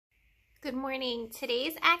Good morning.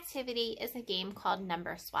 Today's activity is a game called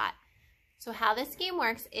Number Swat. So how this game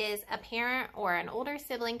works is a parent or an older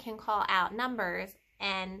sibling can call out numbers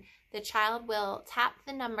and the child will tap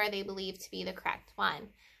the number they believe to be the correct one.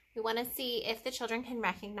 We want to see if the children can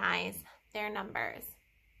recognize their numbers.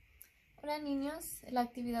 Hola niños, la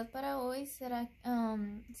actividad para hoy será,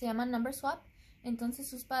 se llama Number Swap. Entonces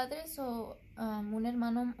sus padres o un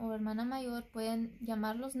hermano o hermana mayor pueden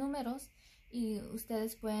llamar los números y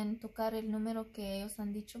ustedes pueden tocar el número que ellos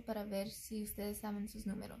han dicho para ver si ustedes saben sus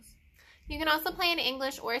números. You can also play in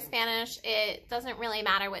English or Spanish. It doesn't really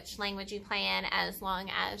matter which language you play in as long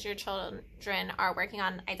as your children are working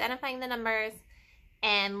on identifying the numbers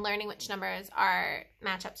and learning which numbers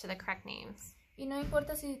match up to the correct names. Y no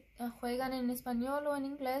importa si juegan en español o en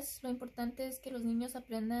inglés, lo importante es que los niños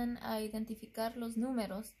aprendan a identificar los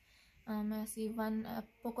números. Así van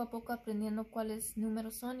poco a poco aprendiendo cuáles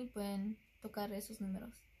números son y pueden tocar esos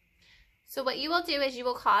números. So what you will do is you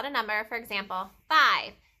will call out a number, for example,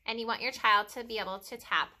 5, and you want your child to be able to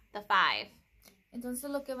tap the 5. Entonces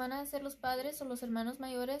lo que van a hacer los padres o los hermanos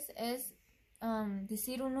mayores es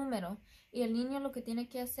decir un número y el niño lo que tiene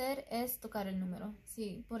que hacer es tocar el número.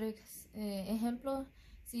 Si, por ejemplo,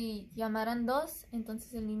 si llamaran 2,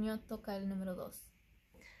 entonces el niño toca el número 2.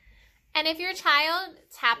 And if your child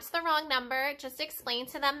taps the wrong number, just explain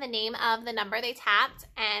to them the name of the number they tapped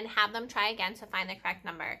and have them try again to find the correct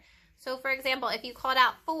number. So for example, if you called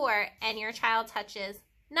out 4 and your child touches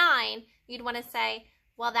 9, you'd want to say,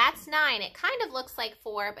 well, that's 9. It kind of looks like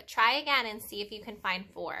 4, but try again and see if you can find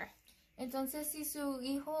 4. Entonces, si su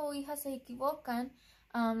hijo o hija se equivocan,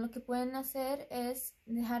 lo que pueden hacer es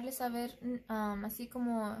dejarles saber, así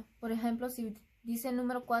como, por ejemplo, si dice el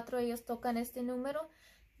número 4, ellos tocan este número,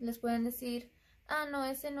 les pueden decir, no,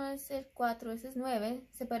 ese no es el 4, ese es 9.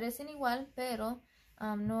 Se parecen igual, pero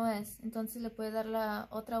no es. Entonces le puede dar la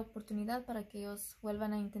otra oportunidad para que ellos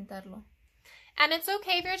vuelvan a intentarlo. And it's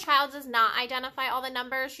okay if your child does not identify all the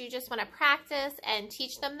numbers. You just want to practice and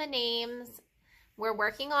teach them the names. We're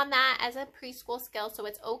working on that as a preschool skill, so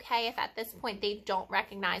it's okay if at this point they don't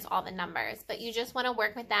recognize all the numbers, but you just want to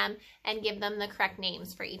work with them and give them the correct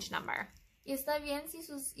names for each number. Y está bien si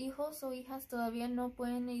sus hijos o hijas todavía no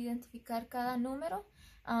pueden identificar cada número.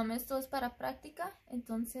 Esto es para práctica,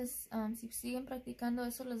 entonces si siguen practicando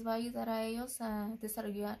eso les va a ayudar a ellos a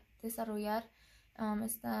desarrollar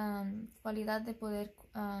esta cualidad de poder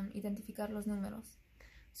identificar los números.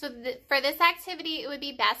 So for this activity, it would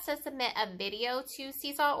be best to submit a video to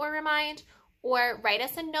Seesaw or Remind, or write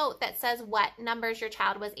us a note that says what numbers your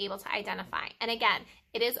child was able to identify. And again,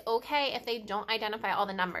 it is okay if they don't identify all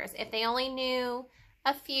the numbers. If they only knew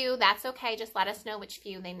a few, that's okay. Just let us know which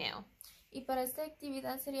few they knew. Y para esta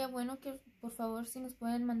actividad sería bueno que por favor si nos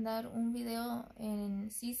pueden mandar un video en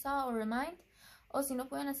Seesaw o Remind, o si no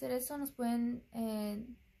pueden hacer eso nos pueden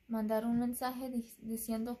mandar un mensaje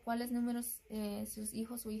diciendo cuáles números sus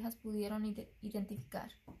hijos o hijas pudieron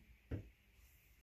identificar.